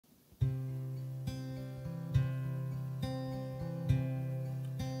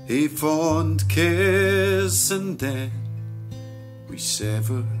A fond kiss and then we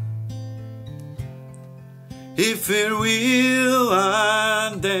sever. A farewell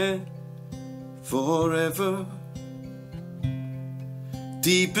and then forever.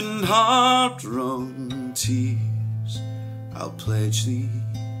 Deep in heart-wrung tears I'll pledge thee.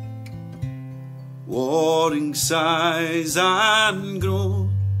 Warring sighs and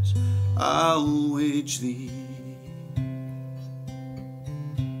groans I'll wage thee.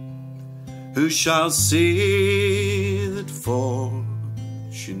 Who shall say that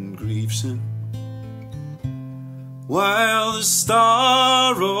fortune grieves him, while the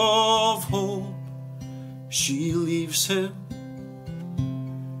star of hope she leaves him?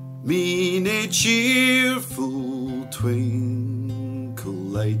 Mean a cheerful twinkle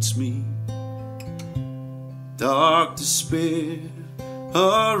lights me, dark despair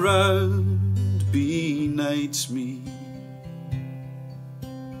around benights me.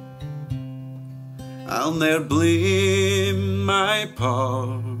 I'll ne'er blame my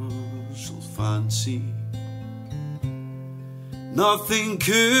partial fancy, nothing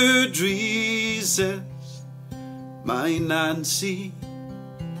could resist my Nancy.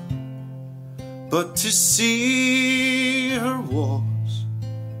 But to see her was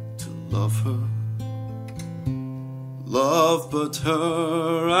to love her, love but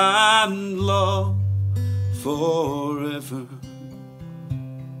her and love forever.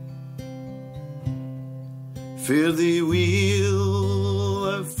 Fare thee weel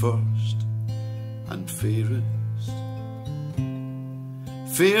thou first and fairest,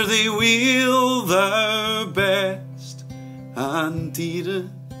 fare thee weel thou best and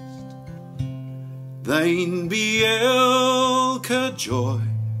dearest. Thine be ilka joy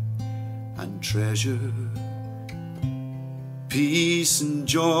and treasure, peace,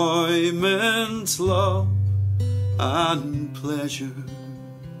 enjoyment, love and pleasure.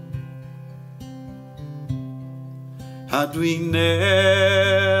 Had we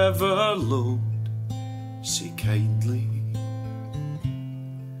never loved so kindly,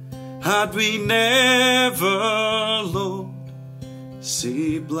 had we never loved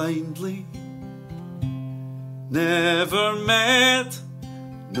so blindly, never met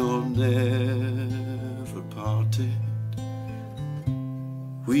nor never parted,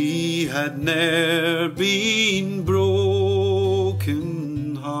 we had ne'er been broken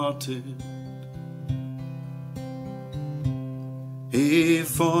hearted. A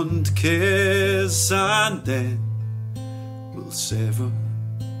fond kiss and then we'll sever.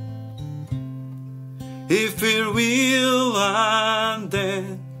 A farewell and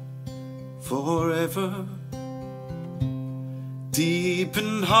then forever. Deep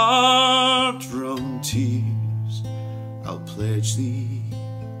in heart-wrung tears I'll pledge thee.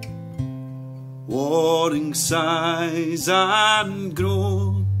 Warring sighs and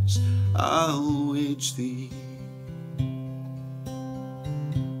groans I'll wage thee.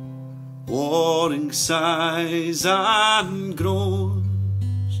 Warring sighs and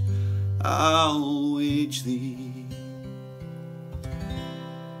groans I'll wage thee.